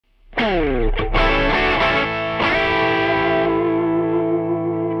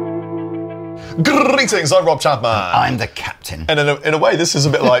Greetings, I'm Rob Chapman. I'm the captain. And in a way, this is a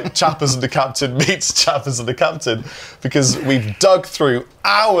bit like Chappers the Captain meets Chappers the Captain, because we've dug through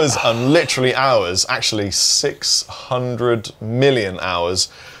hours and literally hours, actually 600 million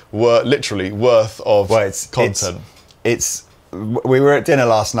hours, literally worth of content. We were at dinner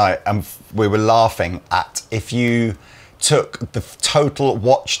last night and we were laughing at if you took the total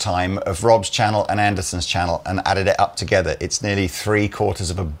watch time of Rob's channel and Anderton's channel and added it up together, it's nearly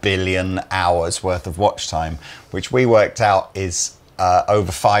 750 million hours worth of watch time, which we worked out is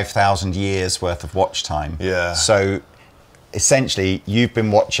over 5,000 years worth of watch time. Yeah. So essentially, you've been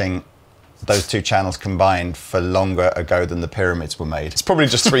watching those two channels combined for longer ago than the pyramids were made. It's probably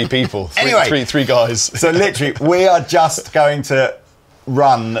just three people, Anyway, three guys. So literally, we are just going to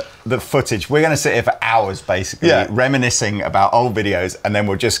run the footage. We're going to sit here for hours, basically, reminiscing about old videos, and then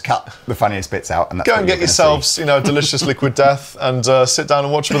we'll just cut the funniest bits out. And that's go and get yourselves, you know, a delicious liquid death, and sit down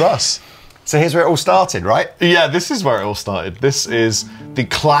and watch with us. So here's where it all started, right? Yeah, this is where it all started. This is the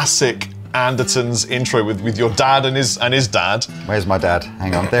classic Andertons intro with your dad and his dad. Where's my dad?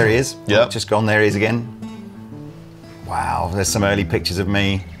 Hang on, there he is. Yeah, just gone. There he is again. Wow, there's some early pictures of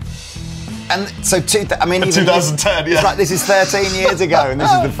me. And so, I mean, even 2010, yeah. It's like this is 13 years ago, and this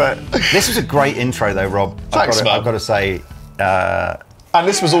is the first. This was a great intro, though, Rob. Thanks, man. I've got to say. And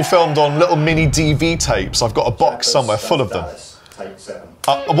this was all filmed on little mini DV tapes. I've got a box somewhere full of them.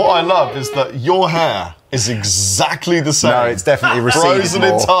 What I love is that your hair is exactly the same. No, it's definitely receded frozen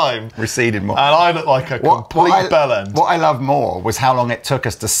more. in time. Receded more. And I look like a complete bellend. What I love more was how long it took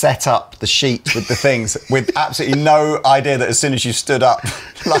us to set up the sheets with the things, with absolutely no idea that as soon as you stood up,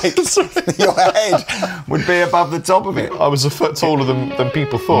 like, your head would be above the top of it. I was a foot taller than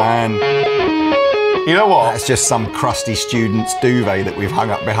people thought. Man. You know what? That's just some crusty student's duvet that we've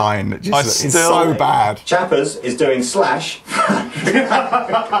hung up behind. It's so bad. Chappers is doing slash. Now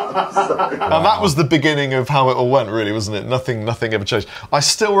that was the beginning of how it all went, really, wasn't it? Nothing ever changed. I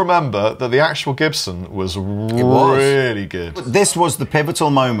still remember that the actual Gibson was really good. This was the pivotal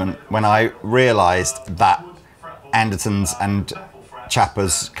moment when I realised that Andertons and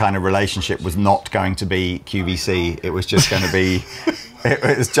Chappers' kind of relationship was not going to be QVC. It was just going to be,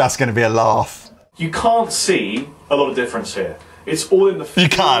 it was just going to be a laugh. You can't see a lot of difference here. It's all in the... You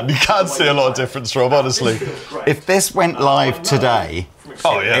can see a lot of difference, Rob, honestly. If this went live today,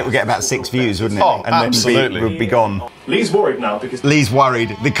 it would get about 6 views, wouldn't it? Oh, and absolutely. Then it would be gone. Lee's worried now because... Lee's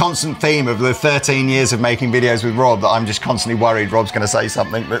worried. The constant theme of the 13 years of making videos with Rob, that I'm just constantly worried Rob's going to say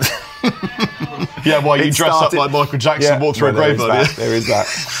something that... Yeah, why you dress up like Michael Jackson, walk through a grave earlier. There is that.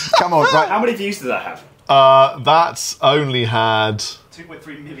 Come on, right. How many views did that have? That's only had...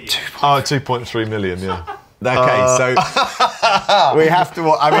 2.3 million. Oh, 2.3 million, yeah. Okay, so we have to...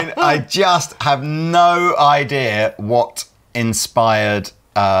 I mean, I just have no idea what inspired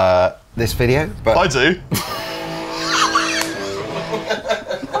this video, but... I do.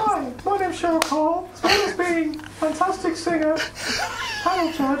 Hi, my name's Cheryl Cole. As well as being a fantastic singer,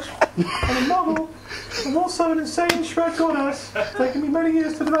 panel judge, and a model, I'm also an insane shred goddess. It's taken me many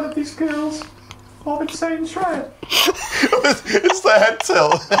years to develop these skills of insane shred. It's the head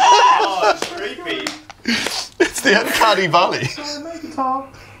tilt. Oh, it's creepy. It's the uncanny valley.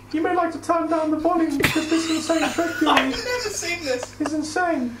 You may like to turn down the volume because this insane shred theory I've never seen this. Is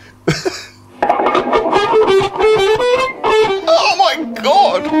insane. Oh my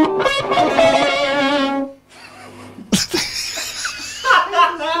god!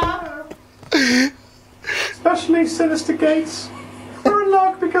 Especially Sinister Gates. We're in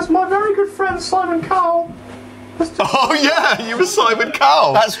luck because my very good friend Simon Cowell. Oh yeah, you were Simon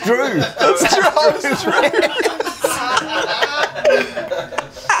Cowell. That's true. That's true.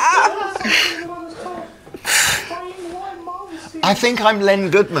 I think I'm Len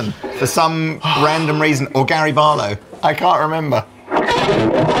Goodman for some random reason, or Gary Barlow. I can't remember.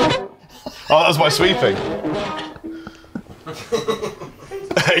 Oh, that's my sweeping.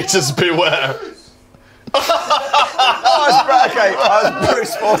 Haters beware. I was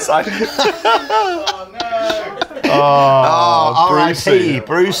Bruce Forsyth. Oh, R.I.P.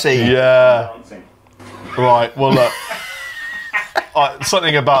 Brucey. Yeah. Right, well look.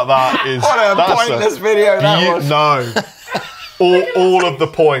 Something about that is... What a pointless video that was. No. all of the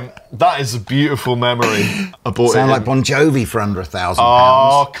point. That is a beautiful memory. I bought Sound like Bon Jovi for under £1,000.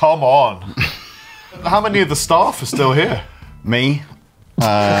 Oh, come on. How many of the staff are still here? Me.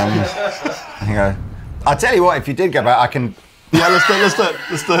 Hang on. I'll tell you what, if you did go back, I can... Yeah, let's do it.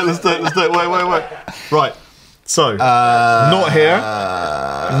 Wait. Right. So, not here.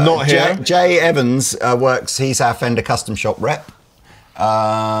 Not here. Jay Evans works, he's our Fender custom shop rep.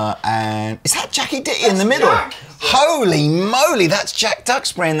 And is that Jackie Ditty in the middle? Holy moly, that's Jack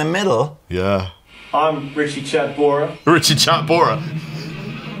Duxbury in the middle. Yeah. I'm Richie Chad Bora. Richie Chat Bora.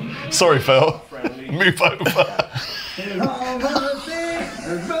 Sorry, Phil. Move over.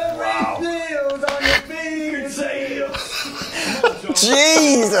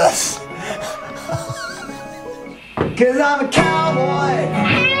 Jesus! Cause I'm a cowboy.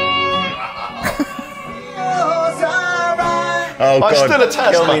 Oh God! I still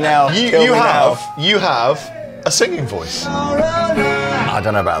attest. Kill me now. You have a singing voice. I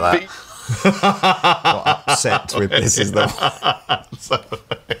don't know about that. What upset with this is the.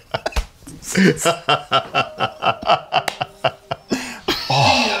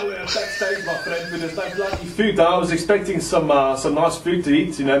 Backstage, my friend, with that bloody food. I was expecting some nice food to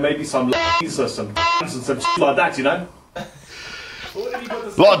eat. You know, maybe some or some and some shit like that. You know.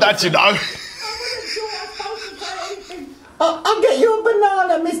 Like that, you know. I'll get you a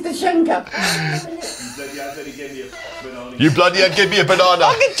banana, Mr. Schenker. You bloody hell, give me a banana.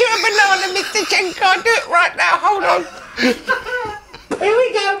 I'll get you a banana, Mr. Schenker. I'll do it right now. Hold on. Here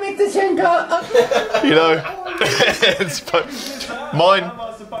we go, Mr. Schenker. You know, mine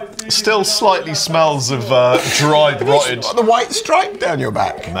still slightly smells of dried, rotted. The white stripe down your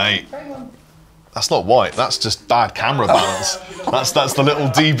back, Mate, that's not white. That's just bad camera balance. That's the little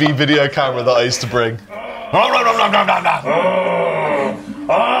DV video camera that I used to bring. You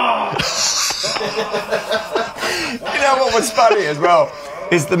know what was funny as well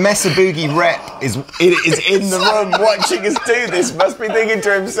is the Mesa Boogie rep is in the room watching us do this. Must be thinking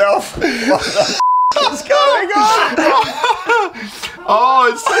to himself, "What the is going on?" Oh,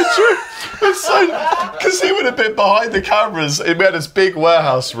 it's so true. It's so because he would have been behind the cameras. We had this big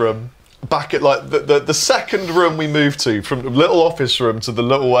warehouse room back at like the second room we moved to, from the little office room to the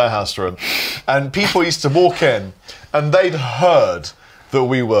little warehouse room, and people used to walk in and they'd heard that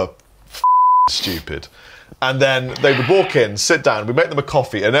we were stupid. And then they would walk in, sit down, we'd make them a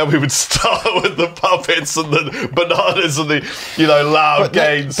coffee, and then we would start with the puppets and the bananas and the, you know, loud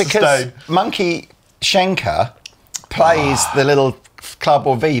gains. Because Monkey Schenker plays the little club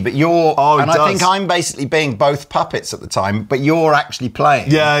or V, but you're... I think I'm basically being both puppets at the time, but you're actually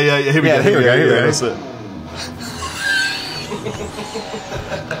playing. Yeah, here we go. Here we go. That's it.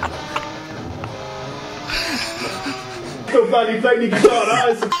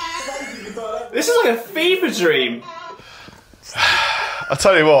 This is like a fever dream. I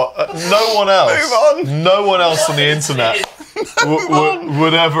tell you what, no one else on the internet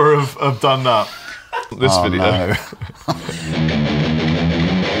would ever have done that. This video. No.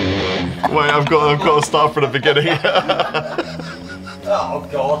 Wait, I've got to start from the beginning. Oh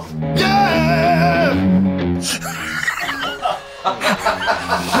God. Yeah!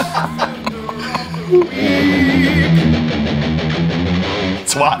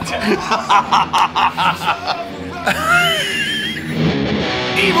 Twat.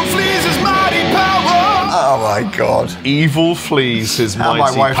 Evil flees his mighty power. Oh my God. Evil flees his How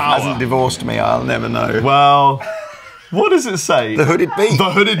mighty my wife power. hasn't divorced me, I'll never know. Well, what does it say? The hooded beak.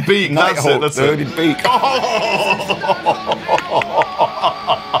 The hooded beak. That's it. That's the hooded beak. Oh.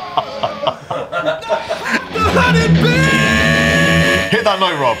 The hooded beak. Hit that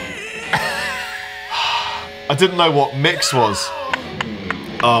note, Rob. I didn't know what mix was.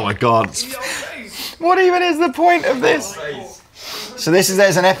 Oh my God. What even is the point of this? So there's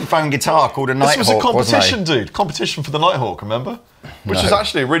an Epiphone guitar called a Nighthawk. This was a competition, dude. Competition for the Nighthawk, remember? Which was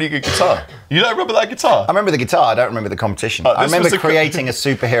actually a really good guitar. You don't remember that guitar? I remember the guitar, I don't remember the competition. I remember creating a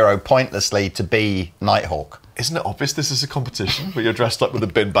superhero pointlessly to be Nighthawk. Isn't it obvious this is a competition, but you're dressed up with a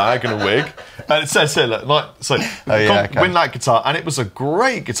bin bag and a wig? And it says here, look, win that guitar. And it was a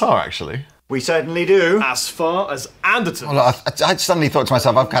great guitar, actually. We certainly do. As far as Andertons. Well, I suddenly thought to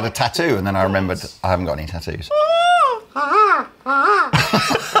myself, I've got a tattoo, and then I remembered I haven't got any tattoos. I've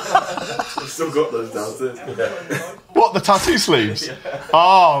still got those downstairs. What, the tattoo sleeves? Yeah.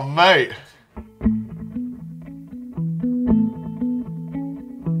 Oh, mate.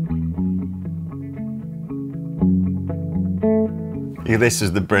 Yeah, this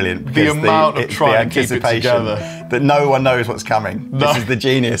is the brilliant. The amount of trying to keep it together. That no one knows what's coming. No. This is the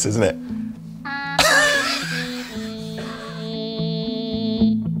genius, isn't it?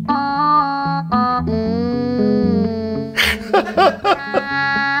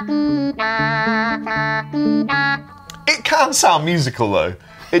 It can sound musical though.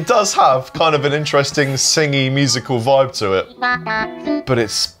 It does have kind of an interesting singy musical vibe to it. But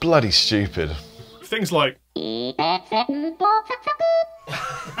it's bloody stupid. Things like Eat a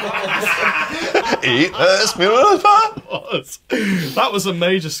smooth pie. that was a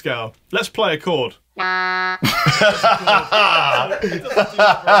major scale. Let's play a chord. It's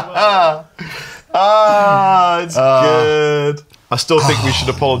good. I still think we should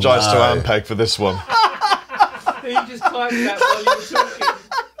apologise to Ampeg for this one. He just climbed that while you were talking.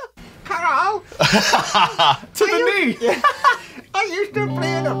 Hello. To the knee. I used to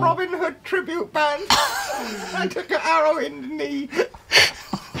play in a Robin Hood tribute band. I took an arrow in the knee.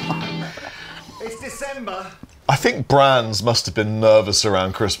 It's December. I think Brands must have been nervous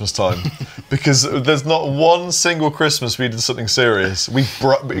around Christmas time because there's not one single Christmas we did something serious. We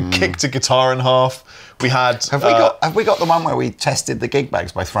kicked a guitar in half. We had. Have we got the one where we tested the gig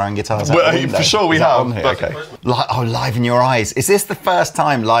bags by throwing guitars out the window? For sure we Is that have. on here? Okay. Live in Your Eyes. Is this the first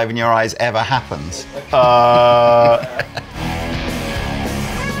time Live in Your Eyes ever happens?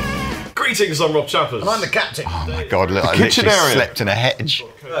 Greetings, I'm Rob Chappers. And I'm the captain. Oh my God! Look, I kitchen literally area. slept in a hedge.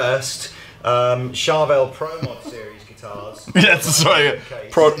 First, Charvel Pro Mod Series guitars. Yes, that's right.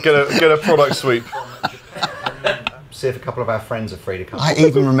 Get a product sweep. See if a couple of our friends are free to come. I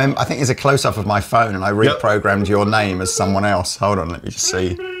even remember. I think there's a close-up of my phone, and I reprogrammed your name as someone else. Hold on, let me just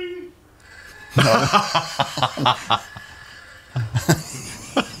see.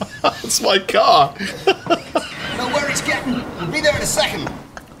 That's my car. Know where it's getting. We'll be there in a second.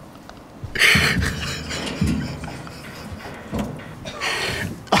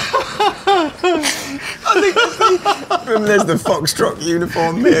 Remember, there's the Foxtrot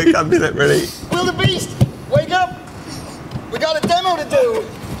uniform. Here comes it, really. Wildebeest, wake up. We got a demo to do.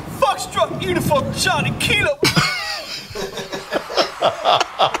 Foxtrot uniform, Charlie Kilo.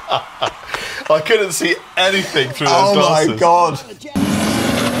 I couldn't see anything through those Oh glasses. my God!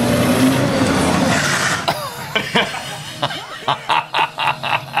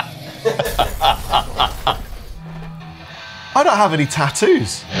 I don't have any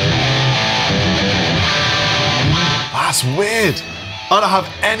tattoos. That's weird. I don't have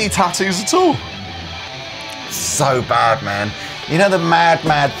any tattoos at all. So bad, man. You know the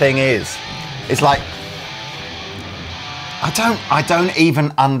mad thing is, it's like I don't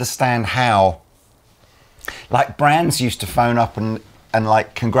even understand how. Like Brands used to phone up and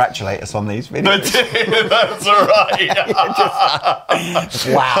like congratulate us on these videos. That's all right.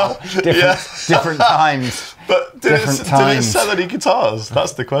 Wow, different times. But did it times. sell any guitars?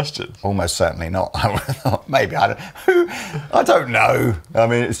 That's the question. Almost certainly not. Maybe I don't know. I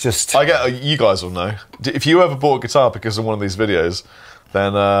mean, it's just. I get you guys will know. If you ever bought a guitar because of one of these videos,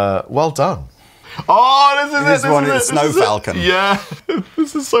 then well done. Oh, this is the Snow Falcon. Yeah,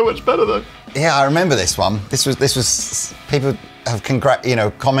 this is so much better though. Yeah, I remember this one. This was people have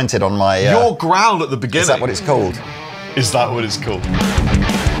commented on my. Your growl at the beginning. Is that what it's called? Is that what it's called?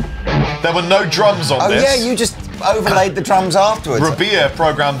 There were no drums on this. Oh yeah, you just overlaid the drums afterwards. Rabia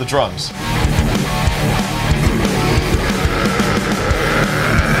programmed the drums.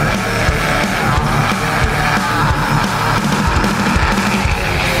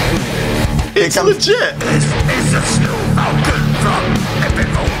 It's legit. This is a Snow Falcon from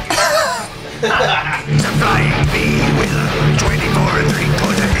Epico. It's a flying bee with a 24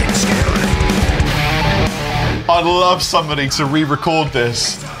 3/4 inch scale. I'd love somebody to re-record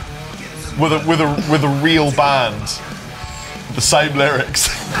this with a real band, the same lyrics.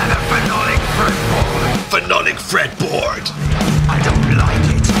 And a phenolic fretboard. Phenolic fretboard. I don't like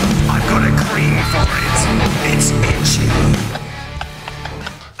it. I've got a cream for it. It's itchy.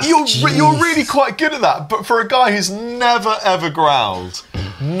 You're really quite good at that, but for a guy who's never ever growled,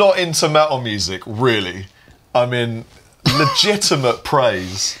 not into metal music, really, I mean, legitimate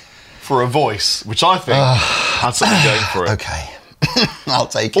praise for a voice, which I think had something going for it. Okay, I'll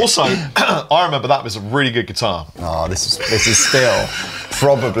take it. Also, I remember that was a really good guitar. Oh, this is still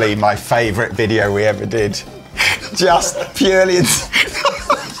probably my favourite video we ever did. Just purely, just.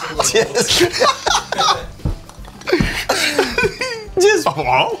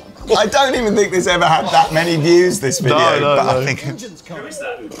 I don't even think this ever had that many views. This video, No. I think Who is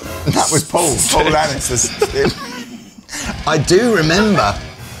that? that was Paul Lannis. I do remember.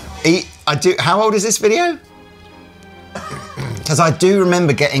 I do. How old is this video? Because I do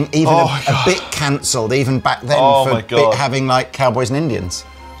remember getting even a bit cancelled, even back then, for my God. having like Cowboys and Indians.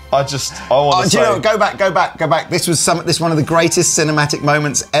 I want to Do say... you know? Go back. This was one of the greatest cinematic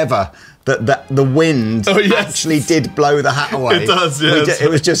moments ever. That the wind actually did blow the hat away. It does, yeah. It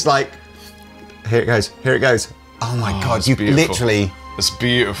was just like, here it goes. Oh my God! it's You beautiful. literally. It's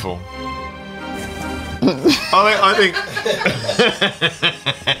beautiful. I think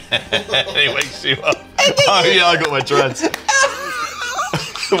it wakes you up. Oh yeah, I got my dreads.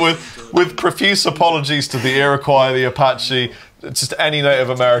 with profuse apologies to the Iroquois, the Apache, just any Native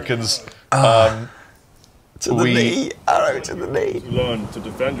Americans. To the knee, arrow to the knee. Learn to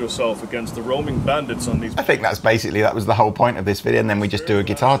defend yourself against the roaming bandits on these. I think that was the whole point of this video, and then we just do a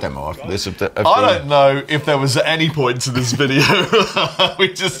guitar demo after this. I don't know if there was any point to this video.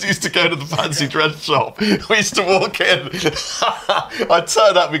 We just used to go to the fancy dress shop. We used to walk in. I'd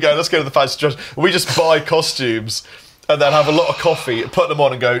turn up, we go, let's go to the fancy dress. We just buy costumes and then have a lot of coffee, put them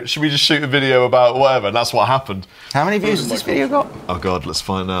on and go, should we just shoot a video about whatever? And that's what happened. How many views has this video got? Oh God, let's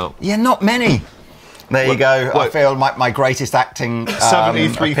find out. Yeah, not many. There you go. I feel my greatest acting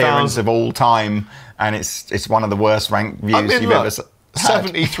 73,000 appearance of all time, and it's one of the worst ranked views you've ever had.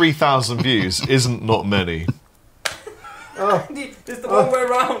 73,000 views isn't not many. It's the wrong way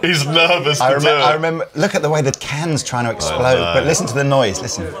around. He's nervous to do it. I remember. Look at the way the can's trying to explode. But listen to the noise.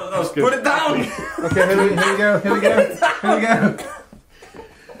 Listen. Put it down. Okay, here we go. Here we go.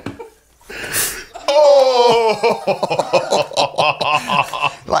 Oh!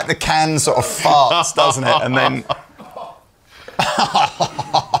 Like the can sort of farts, doesn't it? And then.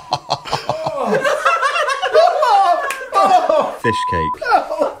 Fish cake.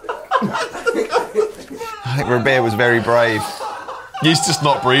 I think Rabir was very brave. He's just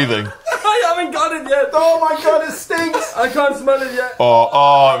not breathing. I haven't got it yet. Oh my God, it stinks. I can't smell it yet.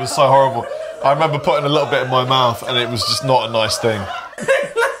 Oh, it was so horrible. I remember putting a little bit in my mouth and it was just not a nice thing.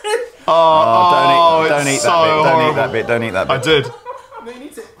 Don't eat that bit. I did.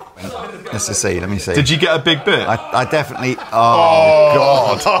 Let's just see. Let me see. Did you get a big bit? I definitely. Oh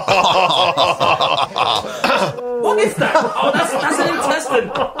God. What is that? Oh, that's an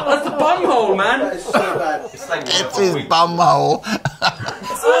intestine. That's the bum hole, man. It's his bum hole.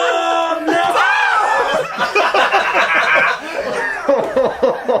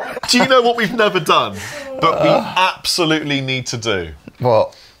 Do you know what we've never done, but we absolutely need to do?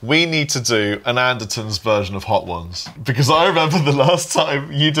 What? We need to do an Andertons version of Hot Ones. Because I remember the last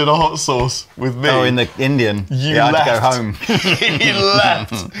time you did a hot sauce with me. Oh, in the Indian. You I left. had to go home. He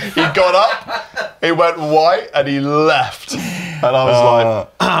left. He got up, it went white, and he left. And I was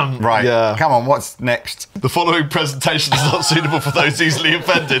like, right, yeah. Come on, what's next? The following presentation is not suitable for those easily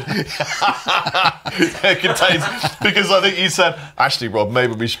offended. It contains, because I think you said, actually, Rob,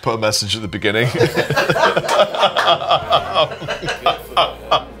 maybe we should put a message at the beginning.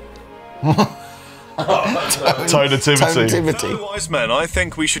 Tonativity. Wise men, I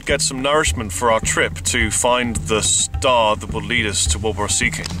think we should get some nourishment for our trip to find the star that will lead us to what we're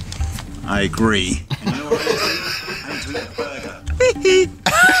seeking. I agree.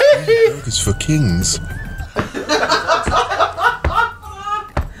 Burgers for kings.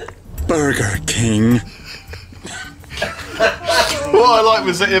 Burger King. What I like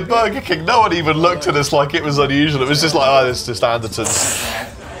was that in Burger King, no one even looked at us like it was unusual. It was just like, oh, it's just Andertons.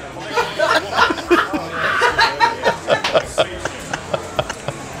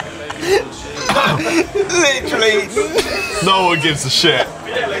 Literally. No one gives a shit.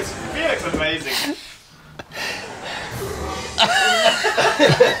 Felix amazing.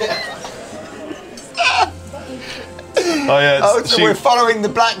 Oh yeah. Oh, so we're following the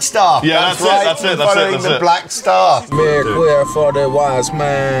Black Star. Yeah, that's that's right. it, that's it, We're that's it, following that's the it. Black Star. Make way for the wise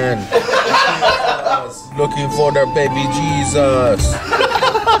man. Looking for the baby Jesus.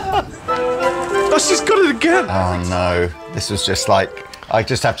 Oh, she's got it again. Oh no, this was just like, I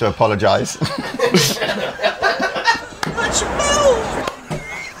just have to apologise.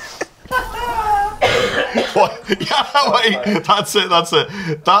 What? Yeah, wait, that's it.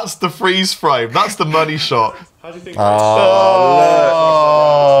 That's the freeze frame. That's the money shot. How do you think? Oh.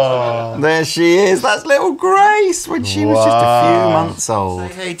 There she is. That's little Grace when she was just a few months old.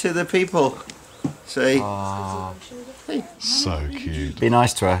 Say hey to the people. See? So cute. Be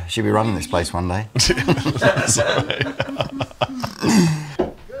nice to her. She'll be running this place one day. What's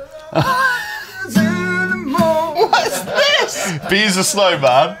this? B's a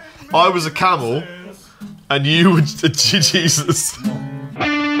snowman. I was a camel, and you were Jesus.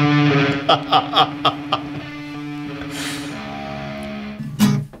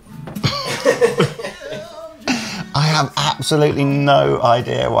 I have absolutely no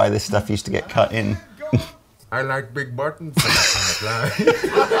idea why this stuff used to get cut in. I like big buttons. I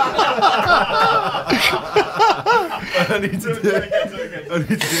need to do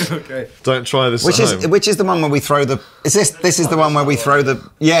it. Okay. Don't try this Which at is home. which is the one where we throw the? Is this is the one where we throw the?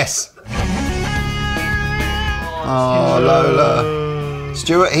 Yes. Oh, Lola.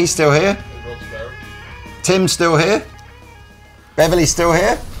 Stuart, he's still here. Tim's still here. Beverly's still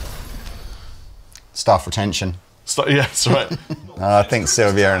here. Staff retention. Yeah, that's right. I think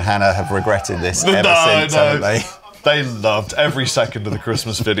Sylvia and Hannah have regretted this ever since, haven't they? They loved every second of the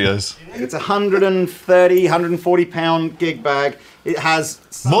Christmas videos. It's 130, 140 pound gig bag. It has...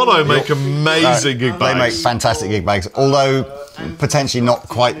 Mono make amazing gig bags. They make fantastic gig bags, although potentially not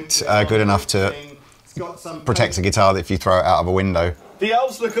quite good enough to protect a guitar if you throw it out of a window. The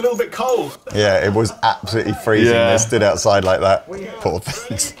elves look a little bit cold. Yeah, it was absolutely freezing. Yeah. They stood outside like that. Poor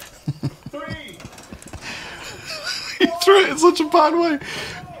things. He threw it in such a bad way.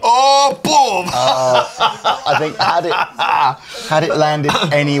 Oh, boom! I think had it landed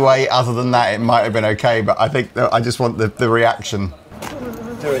any way other than that, it might have been okay. But I think that I just want the reaction.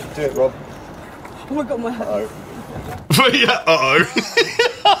 Do it, Rob. Oh my god, my head. Yeah,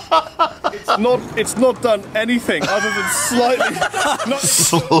 It's not done anything other than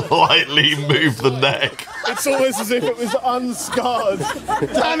slightly move the neck. It's almost as if it was unscarred.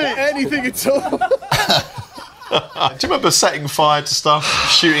 Damn it! Anything at all. Do you remember setting fire to stuff,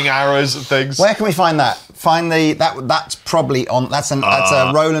 shooting arrows at things? Where can we find that? Find that's probably on. That's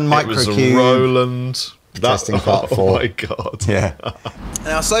a Roland Micro It was a Cube. Roland. Testing part 4. Oh my god. Yeah.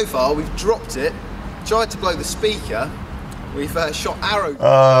 Now, so far, we've dropped it, tried to blow the speaker, we've shot arrows.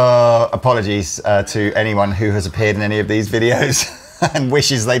 Apologies to anyone who has appeared in any of these videos and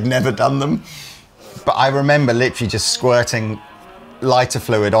wishes they'd never done them. But I remember literally just squirting lighter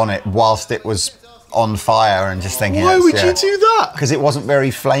fluid on it whilst it was on fire and just thinking... Why would you do that? Because it wasn't very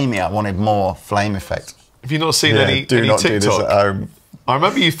flamey. I wanted more flame effect. Have you not seen any do not TikTok? do this at home. I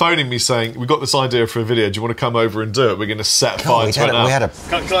remember you phoning me saying, we've got this idea for a video, do you want to come over and do it? We're going to set fire to it now.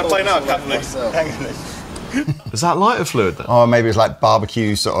 Can I play now, Captain? Is that lighter fluid then? Oh, maybe it was like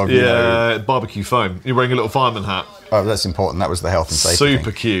barbecue sort of... you know. Barbecue foam. You're wearing a little fireman hat. Oh, that's important. That was the health and safety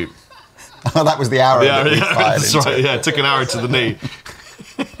Super thing. cute. Oh, that was the arrow that we fired that's into. right, yeah. Took an arrow to the knee.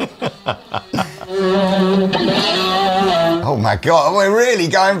 Oh my god, we're really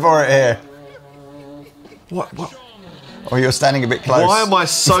going for it here. What? Oh, you're standing a bit close. Why am I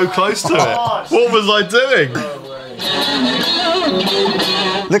so close to it? What was I doing?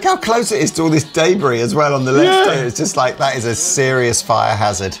 Look how close it is to all this debris as well on the left here. It's just like, that is a serious fire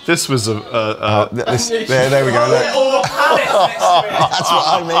hazard. This was there we go, look. That's what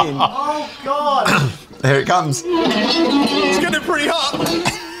I mean. Oh, God. Here it comes. It's getting pretty hot.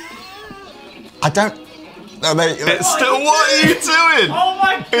 I don't... No, It's still... What are you doing? Oh,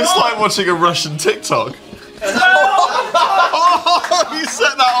 my God. It's like watching a Russian TikTok. Oh, you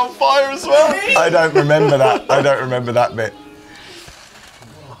set that on fire as well? I don't remember that. I don't remember that bit.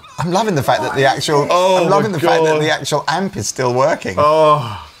 I'm loving the fact that the actual... I'm loving the fact that the actual amp is still working.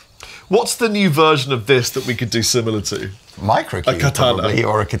 Oh. What's the new version of this that we could do similar to? Microcube, A katana. probably,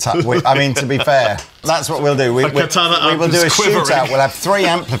 or a katana. I mean, to be fair, that's what we'll do. We will do a shootout. We'll have 3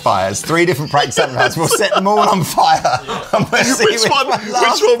 amplifiers, 3 different practice amplifiers. We'll set them all on fire. And we'll see which one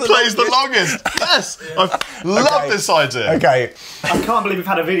plays the longest? Yes, I love this idea. Okay. I can't believe we've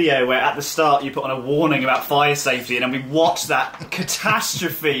had a video where at the start you put on a warning about fire safety and then we watched that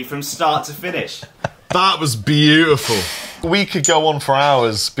catastrophe from start to finish. That was beautiful. We could go on for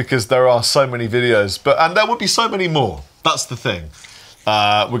hours because there are so many videos, and there would be so many more. That's the thing.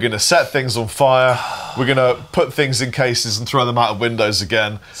 We're going to set things on fire. We're going to put things in cases and throw them out of windows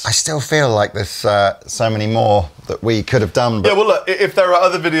again. I still feel like there's so many more that we could have done. But yeah, well, look, if there are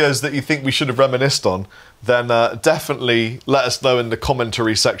other videos that you think we should have reminisced on, then definitely let us know in the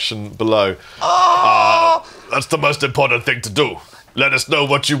commentary section below. That's the most important thing to do. Let us know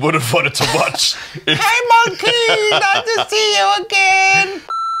what you would have wanted to watch. Hey, monkey! Nice to see you again!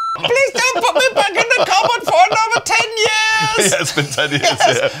 Please don't put me back in the cupboard for another 10 years! Yeah, it's been 10 years, Yes.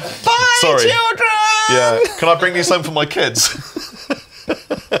 yeah. Bye, Sorry. children! Yeah, can I bring these home for my kids?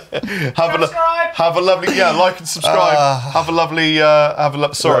 have a lovely, like and subscribe. Have a lovely,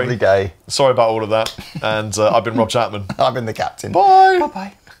 sorry. Lovely day. Sorry about all of that. And I've been Rob Chapman. I've been the captain. Bye.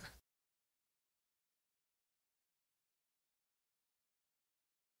 Bye-bye.